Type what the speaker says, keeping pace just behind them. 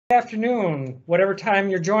Afternoon, whatever time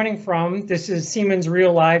you're joining from. This is Siemens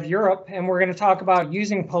Real Live Europe, and we're going to talk about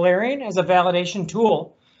using Polarion as a validation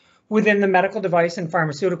tool within the medical device and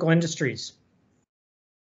pharmaceutical industries.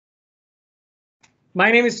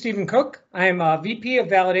 My name is Stephen Cook. I'm a VP of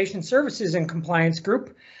Validation Services and Compliance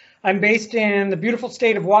Group. I'm based in the beautiful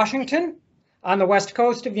state of Washington on the west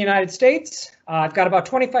coast of the United States. I've got about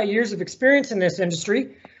 25 years of experience in this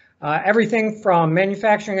industry. Everything from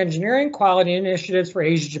manufacturing engineering, quality initiatives for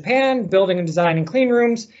Asia, Japan, building and designing clean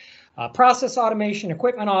rooms, process automation,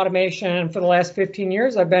 equipment automation, and for the last 15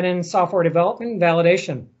 years, I've been in software development and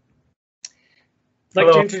validation. I'd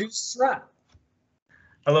like to introduce Sharat.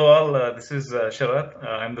 Hello all, this is Sharat.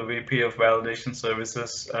 I'm the VP of Validation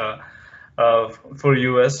Services for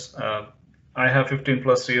US. I have 15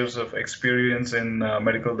 plus years of experience in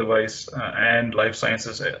medical device and life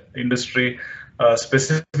sciences industry.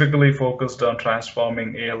 Specifically focused on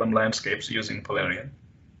transforming ALM landscapes using Polarion.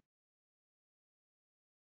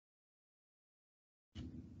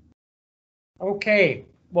 Okay,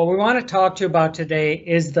 what we want to talk to you about today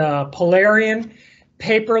is the Polarion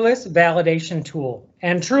paperless validation tool.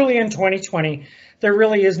 And truly in 2020, there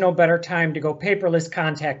really is no better time to go paperless,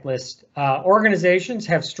 contactless. Organizations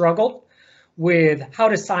have struggled with how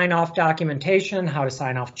to sign off documentation, how to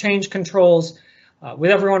sign off change controls.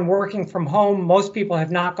 With everyone working from home, most people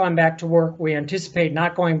have not gone back to work. We anticipate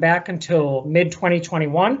not going back until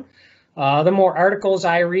mid-2021. The more articles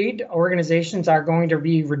I read, organizations are going to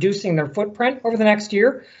be reducing their footprint over the next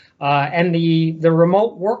year. And the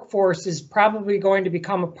remote workforce is probably going to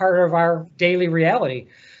become a part of our daily reality.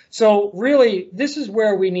 So really, this is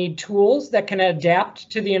where we need tools that can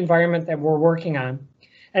adapt to the environment that we're working on.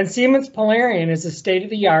 And Siemens Polarion is a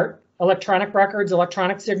state-of-the-art electronic records,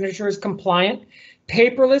 electronic signatures compliant,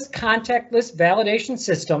 paperless, contactless validation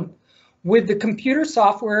system with the computer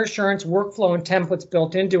software assurance workflow and templates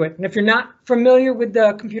built into it. And if you're not familiar with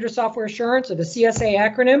the computer software assurance or the CSA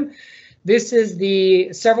acronym, this is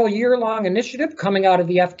the several year-long initiative coming out of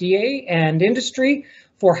the FDA and industry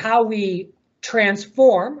for how we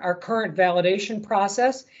transform our current validation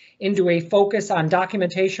process into a focus on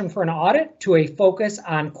documentation for an audit to a focus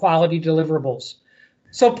on quality deliverables.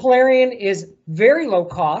 So Polarion is very low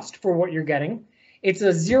cost for what you're getting. It's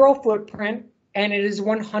a zero footprint, and it is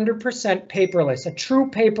 100% paperless, a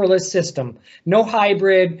true paperless system. No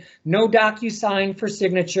hybrid, no DocuSign for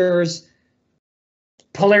signatures.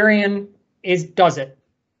 Polarion does it.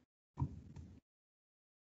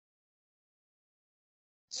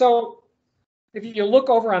 So if you look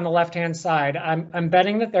over on the left-hand side, I'm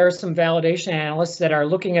betting that there are some validation analysts that are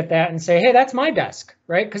looking at that and say, hey, that's my desk,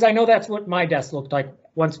 right? Because I know that's what my desk looked like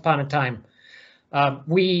once upon a time.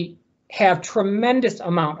 We have tremendous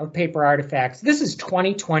amount of paper artifacts. This is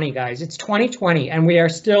 2020, guys. It's 2020, and we are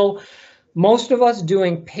still, most of us,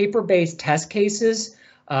 doing paper-based test cases.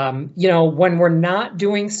 You know, when we're not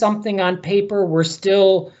doing something on paper, we're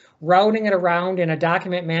still routing it around in a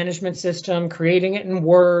document management system, creating it in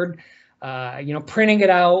Word, you know, printing it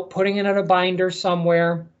out, putting it in a binder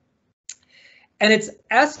somewhere. And it's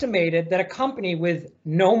estimated that a company with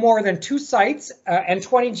no more than 2 sites and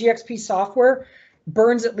 20 GXP software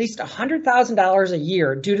burns at least $100,000 a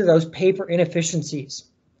year due to those paper inefficiencies.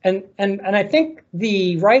 And I think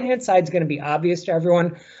the right-hand side is going to be obvious to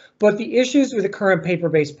everyone, but the issues with the current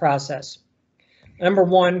paper-based process. Number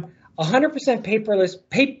one, 100%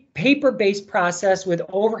 paper-based process with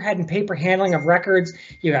overhead and paper handling of records.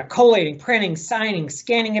 You got collating, printing, signing,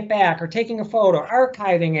 scanning it back, or taking a photo,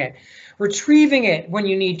 archiving it, retrieving it when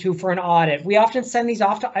you need to for an audit. We often send these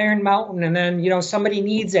off to Iron Mountain, and then, you know, somebody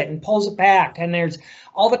needs it and pulls it back, and there's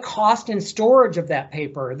all the cost and storage of that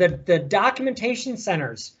paper, the documentation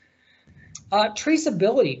centers.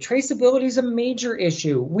 Traceability is a major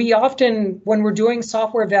issue. We often, when we're doing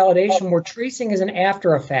software validation, we're tracing as an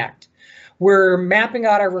after effect. We're mapping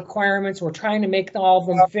out our requirements. We're trying to make all of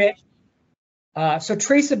them fit. So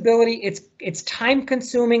traceability, it's time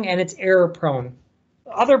consuming and it's error prone.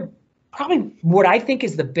 Probably what I think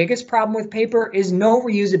is the biggest problem with paper is no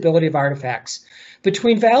reusability of artifacts.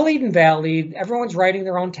 Between Valid and Valid, everyone's writing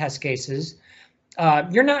their own test cases.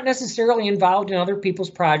 You're not necessarily involved in other people's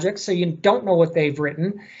projects, so you don't know what they've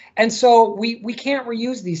written. And so we can't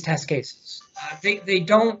reuse these test cases. They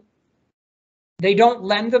don't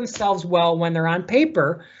lend themselves well when they're on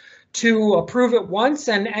paper to approve it once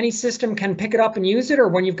and any system can pick it up and use it, or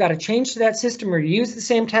when you've got to change to that system or use the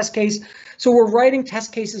same test case. So we're writing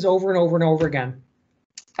test cases over and over and over again.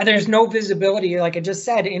 And there's no visibility, like I just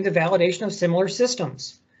said, into validation of similar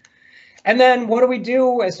systems. And then what do we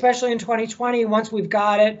do, especially in 2020, once we've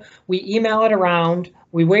got it, we email it around.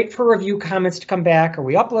 We wait for review comments to come back, or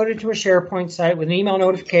we upload it to a SharePoint site with an email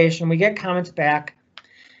notification. We get comments back.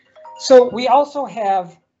 So we also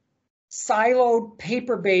have siloed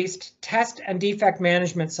paper-based test and defect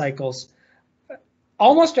management cycles.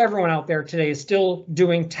 Almost everyone out there today is still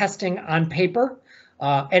doing testing on paper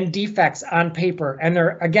and defects on paper. And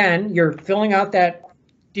they're, again, you're filling out that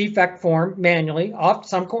defect form manually.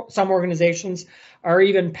 Some organizations are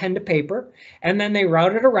even pen to paper, and then they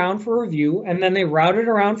route it around for review, and then they route it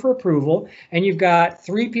around for approval, and you've got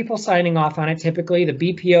 3 people signing off on it, typically the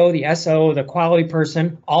BPO, the SO, the quality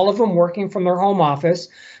person, all of them working from their home office.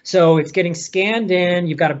 So it's getting scanned in,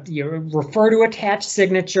 you've got to refer to attached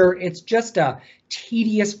signature. It's just a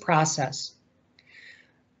tedious process.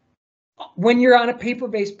 When you're on a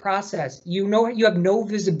paper-based process, you have no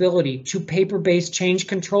visibility to paper-based change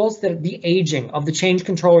controls, that the aging of the change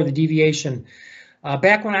control or the deviation.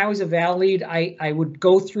 Back when I was a Val lead, I would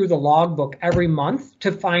go through the logbook every month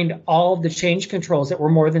to find all of the change controls that were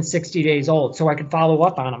more than 60 days old, so I could follow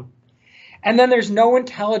up on them. And then there's no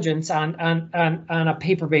intelligence on a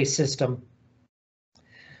paper-based system.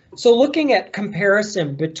 So looking at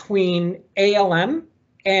comparison between ALM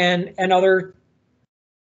and other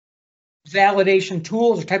validation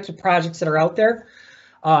tools or types of projects that are out there.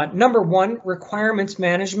 Number 1, requirements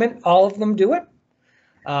management, all of them do it.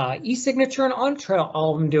 E-signature and on-trail,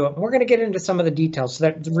 all of them do it. And we're going to get into some of the details so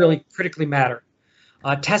that really critically matter.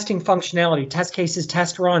 Testing functionality, test cases,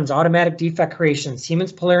 test runs, automatic defect creation.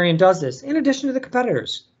 Siemens Polarion does this in addition to the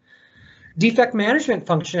competitors. Defect management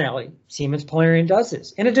functionality, Siemens Polarion does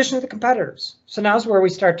this in addition to the competitors. So now's where we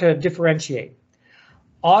start to differentiate.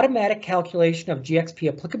 Automatic calculation of GXP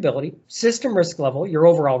applicability, system risk level, your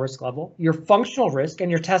overall risk level, your functional risk,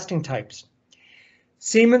 and your testing types.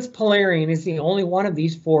 Siemens Polarion is the only one of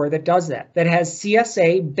these 4 that does that has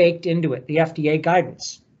CSA baked into it, the FDA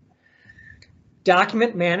guidance.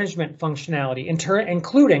 Document management functionality,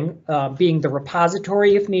 including being the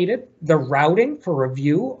repository if needed, the routing for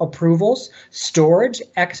review, approvals, storage,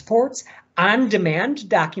 exports, on-demand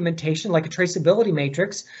documentation like a traceability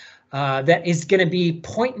matrix, that is going to be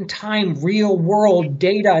point-in-time, real-world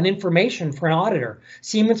data and information for an auditor.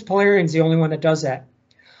 Siemens Polarion is the only one that does that.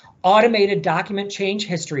 Automated document change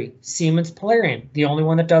history, Siemens Polarion, the only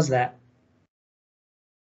one that does that.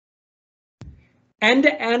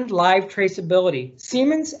 End-to-end live traceability,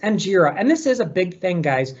 Siemens and Jira, and this is a big thing,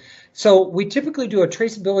 guys. So we typically do a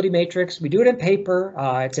traceability matrix. We do it in paper.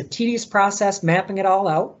 It's a tedious process, mapping it all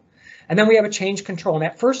out. And then we have a change control. And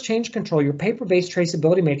that first change control, your paper-based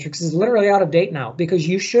traceability matrix, is literally out of date now because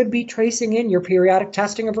you should be tracing in your periodic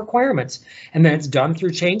testing of requirements. And then it's done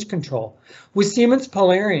through change control. With Siemens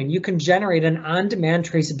Polarion, you can generate an on-demand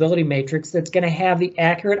traceability matrix that's going to have the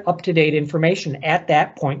accurate, up-to-date information at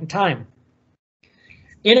that point in time.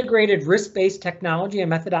 Integrated risk-based technology and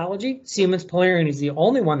methodology, Siemens Polarion is the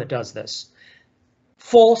only one that does this.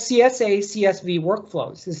 Full CSA, CSV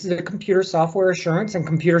workflows. This is a computer software assurance and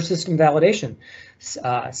computer system validation.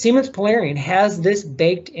 Siemens Polarion has this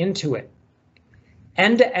baked into it.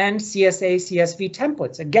 End-to-end CSA, CSV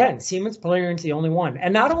templates. Again, Siemens Polarion is the only one.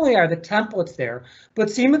 And not only are the templates there, but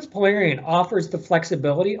Siemens Polarion offers the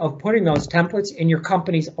flexibility of putting those templates in your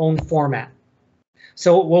company's own format.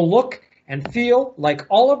 So it will look and feel like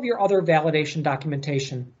all of your other validation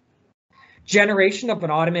documentation. Generation of an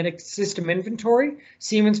automatic system inventory,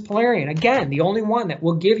 Siemens Polarion, again, the only one that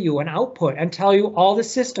will give you an output and tell you all the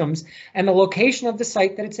systems and the location of the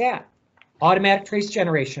site that it's at. Automatic trace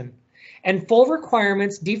generation. And full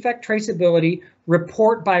requirements, defect traceability,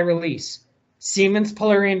 report by release. Siemens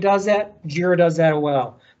Polarion does that, Jira does that as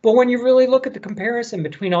well. But when you really look at the comparison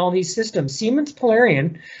between all these systems, Siemens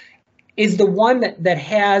Polarion is the one that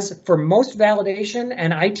has, for most validation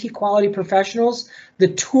and IT quality professionals, the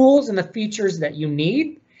tools and the features that you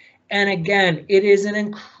need. And again, it is an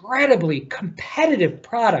incredibly competitive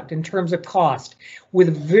product in terms of cost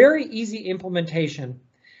with very easy implementation.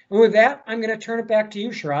 And with that, I'm going to turn it back to you,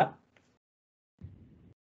 Sharat.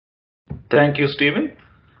 Thank you, Stephen.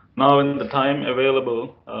 Now, in the time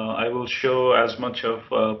available, I will show as much of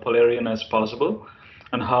Polarion as possible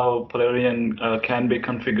and how Polarion can be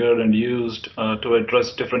configured and used to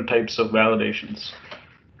address different types of validations.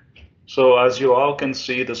 So as you all can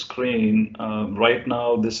see the screen, right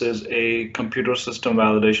now this is a computer system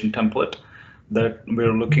validation template that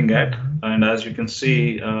we're looking at. And as you can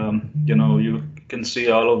see, you can see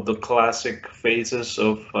all of the classic phases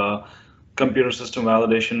of computer system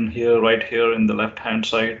validation here, right here in the left-hand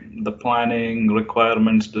side, the planning,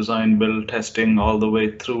 requirements, design, build, testing, all the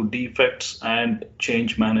way through defects and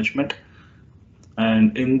change management.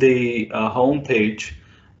 And in the home page,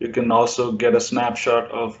 You can also get a snapshot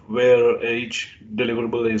of where each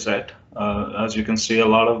deliverable is at. As you can see, a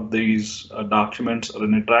lot of these documents are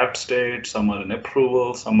in a draft state, some are in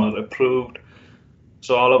approval, some are approved.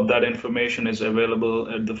 So all of that information is available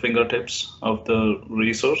at the fingertips of the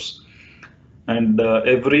resource. And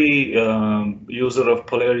every user of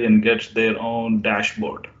Polarion gets their own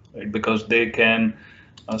dashboard, right? Because they can,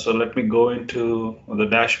 so let me go into the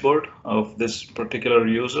dashboard of this particular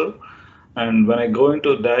user. And when I go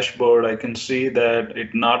into the dashboard, I can see that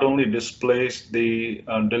it not only displays the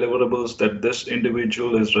deliverables that this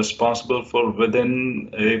individual is responsible for within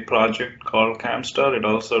a project called Camstar, it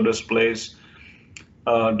also displays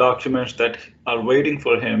documents that are waiting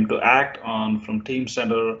for him to act on from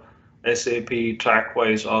Teamcenter, SAP,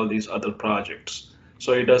 TrackWise, all these other projects.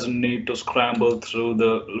 So he doesn't need to scramble through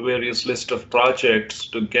the various list of projects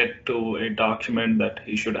to get to a document that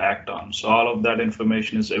he should act on. So all of that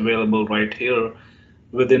information is available right here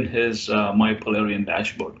within his My Polarion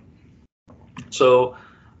dashboard. So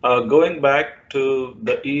going back to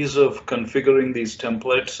the ease of configuring these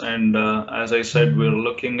templates, and as I said, we're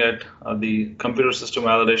looking at the computer system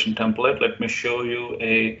validation template. Let me show you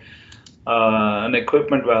an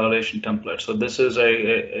equipment validation template. So this is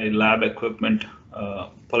a lab equipment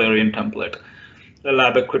Polarion template, a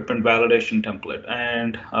lab equipment validation template.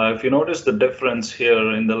 And if you notice the difference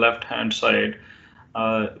here in the left-hand side,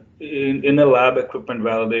 in a lab equipment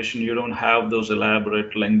validation, you don't have those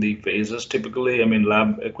elaborate lengthy phases. Typically, I mean,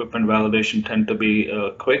 lab equipment validation tend to be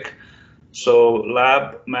quick. So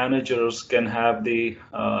lab managers can have the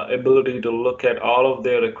ability to look at all of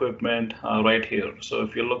their equipment right here. So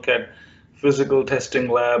if you look at physical testing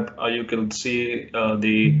lab, you can see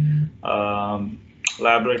the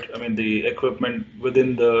the equipment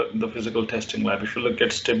within the physical testing lab. If you look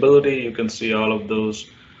at stability, you can see all of those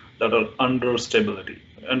that are under stability,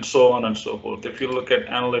 and so on and so forth. If you look at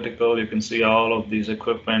analytical, you can see all of these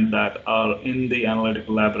equipment that are in the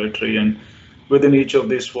analytical laboratory, and within each of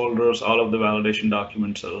these folders, all of the validation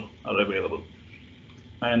documents are available.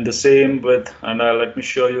 And the same with, and let me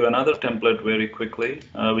show you another template very quickly,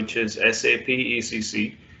 which is SAP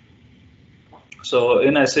ECC. So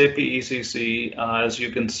in SAP ECC, as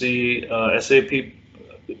you can see, SAP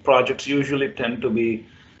projects usually tend to be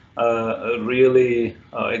really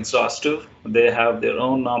exhaustive. They have their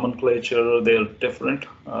own nomenclature. They're different.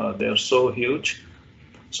 They're so huge.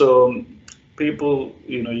 So people,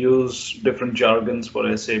 use different jargons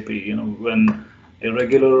for SAP. When a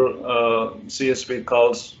regular CSV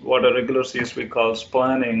calls what a regular CSV calls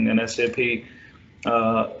planning, and SAP,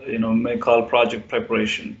 may call project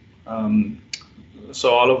preparation.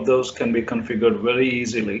 So all of those can be configured very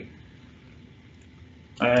easily.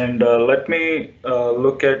 And let me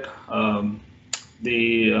look at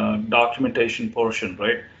the documentation portion,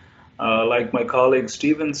 right? Like my colleague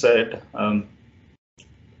Steven said,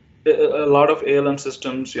 a lot of ALM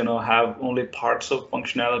systems, have only parts of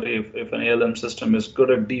functionality. If an ALM system is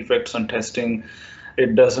good at defects and testing,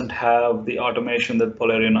 it doesn't have the automation that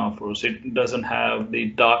Polarion offers. It doesn't have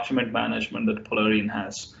the document management that Polarion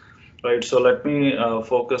has, right? So let me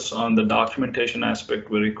focus on the documentation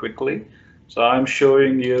aspect very quickly. So I'm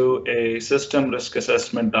showing you a system risk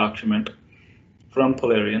assessment document from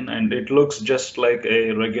Polarion, and it looks just like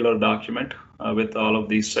a regular document with all of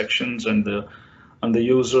these sections, and the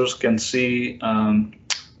users can see,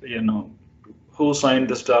 who signed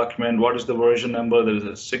this document, what is the version number. There is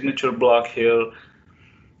a signature block here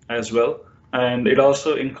as well, and it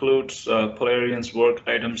also includes Polarion's work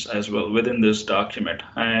items as well within this document.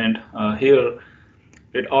 And here,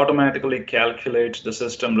 it automatically calculates the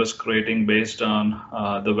system risk rating based on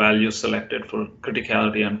the values selected for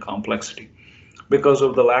criticality and complexity. Because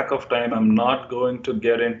of the lack of time, I'm not going to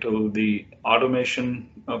get into the automation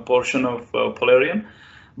portion of Polarion,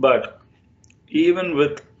 but even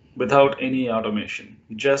without any automation,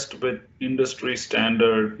 just with industry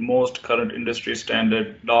standard, most current industry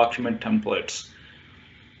standard document templates,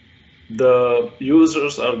 the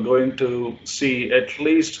users are going to see at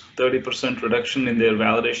least 30% reduction in their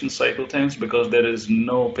validation cycle times, because there is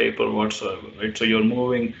no paper whatsoever, right? So you're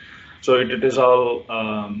moving, so it is all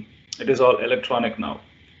electronic now.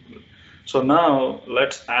 So now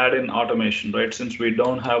let's add in automation, right? Since we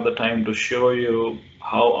don't have the time to show you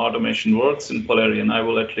how automation works in Polarion, I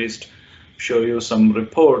will at least show you some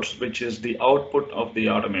reports, which is the output of the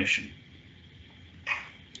automation.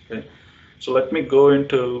 Okay. So let me go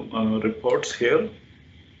into reports here.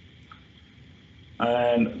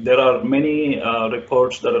 And there are many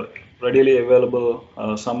reports that are readily available.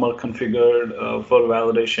 Some are configured for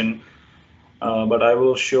validation, but I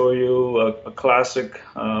will show you a classic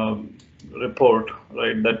report,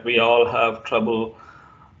 right, that we all have trouble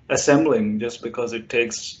assembling just because it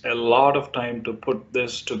takes a lot of time to put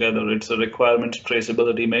this together. It's a requirements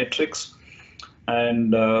traceability matrix.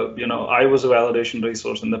 And I was a validation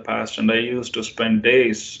resource in the past, and I used to spend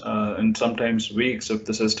days and sometimes weeks if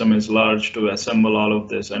the system is large to assemble all of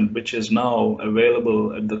this, and which is now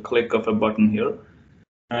available at the click of a button here.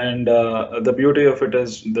 And the beauty of it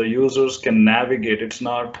is the users can navigate. It's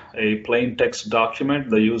not a plain text document.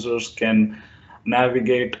 The users can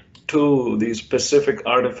navigate to these specific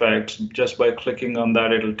artifacts just by clicking on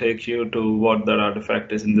that. It'll take you to what that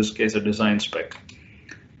artifact is, in this case, a design spec.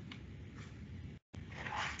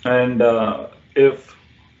 And if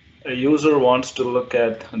a user wants to look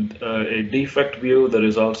at a defect view, there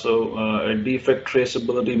is also a defect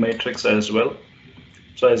traceability matrix as well.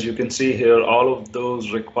 So as you can see here, all of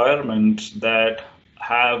those requirements that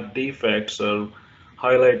have defects are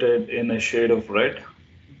highlighted in a shade of red.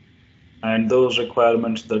 And those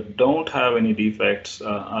requirements that don't have any defects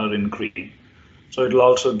are in green. So it'll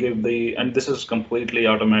also give and this is completely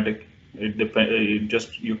automatic.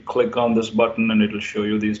 You click on this button and it'll show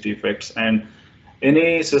you these defects. And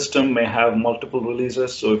any system may have multiple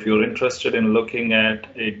releases. So if you're interested in looking at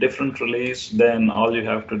a different release, then all you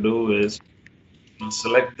have to do is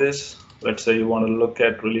select this. Let's say you want to look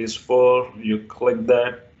at release 4, you click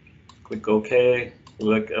that, click OK,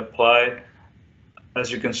 click apply.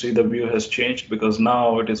 As you can see, the view has changed because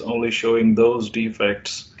now it is only showing those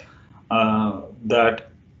defects that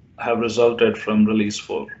have resulted from release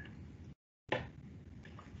 4.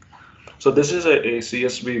 So this is a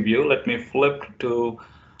CSV view. Let me flip to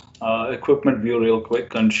equipment view real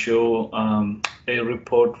quick and show a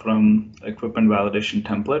report from equipment validation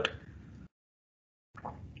template.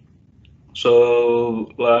 So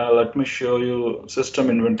let me show you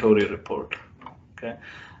system inventory report. Okay,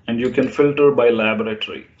 and you can filter by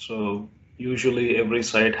laboratory. So usually every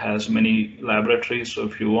site has many laboratories. So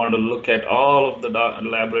if you want to look at all of the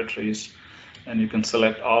laboratories, and you can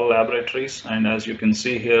select all laboratories, and as you can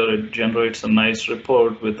see here, it generates a nice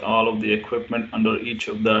report with all of the equipment under each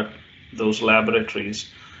of those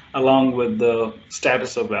laboratories, along with the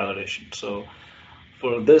status of validation. So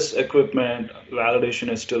for this equipment,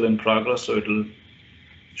 validation is still in progress, so it'll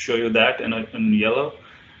show you that in yellow.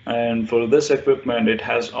 And for this equipment, it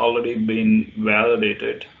has already been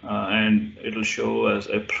validated, and it'll show as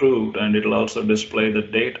approved, and it'll also display the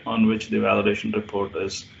date on which the validation report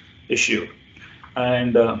is issued.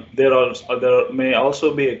 And there may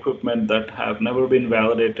also be equipment that have never been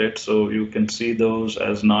validated, so you can see those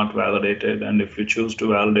as not validated. And if you choose to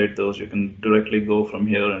validate those, you can directly go from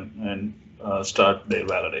here and start their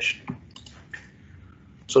validation.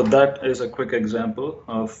 So that is a quick example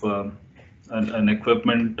of an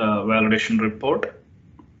equipment validation report.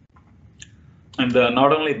 And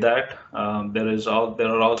not only that, there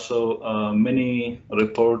are also many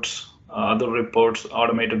reports, other reports,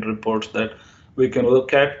 automated reports that we can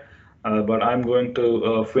look at, but I'm going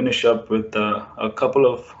to finish up with a couple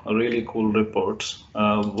of really cool reports,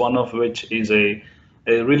 one of which is a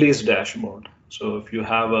release dashboard. So if you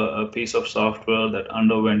have a piece of software that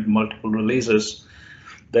underwent multiple releases,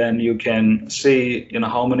 then you can see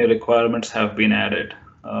how many requirements have been added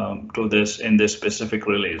to this in this specific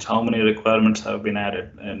release, how many requirements have been added.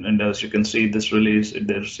 And as you can see, this release,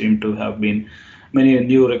 there seem to have been many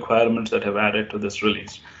new requirements that have added to this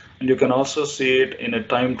release. And you can also see it in a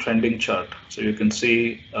time trending chart. So you can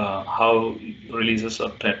see how releases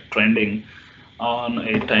are trending on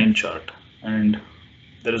a time chart. And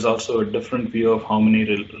there is also a different view of how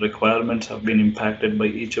many requirements have been impacted by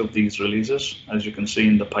each of these releases, as you can see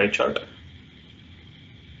in the pie chart.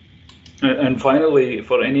 And finally,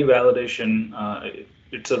 for any validation,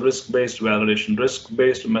 it's a risk-based validation.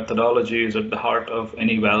 Risk-based methodology is at the heart of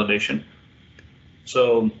any validation.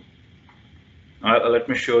 So let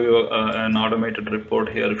me show you an automated report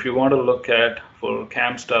here. If you want to look at, for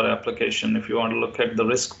CAMSTAR application, if you want to look at the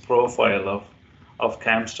risk profile of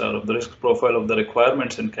CAMSTAR, of the risk profile of the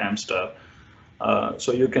requirements in CAMSTAR,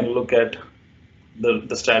 so you can look at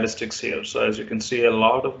the statistics here. So as you can see, a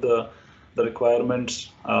lot of the requirements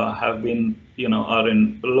have been, are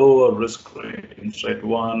in lower risk ratings, right?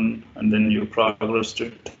 1, and then you progress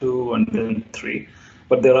to 2, and then 3.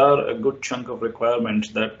 But there are a good chunk of requirements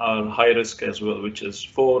that are high risk as well, which is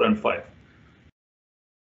 4 and 5.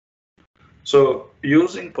 So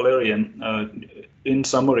using Polarion, in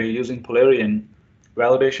summary, using Polarion,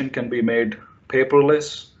 validation can be made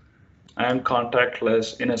paperless and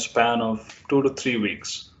contactless in a span of 2 to 3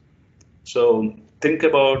 weeks. So think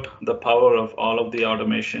about the power of all of the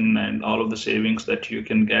automation and all of the savings that you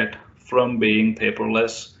can get from being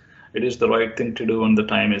paperless. It is the right thing to do, and the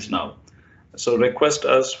time is now. So request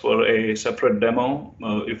us for a separate demo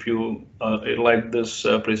if you like this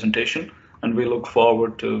presentation, and we look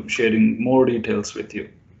forward to sharing more details with you.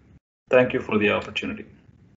 Thank you for the opportunity.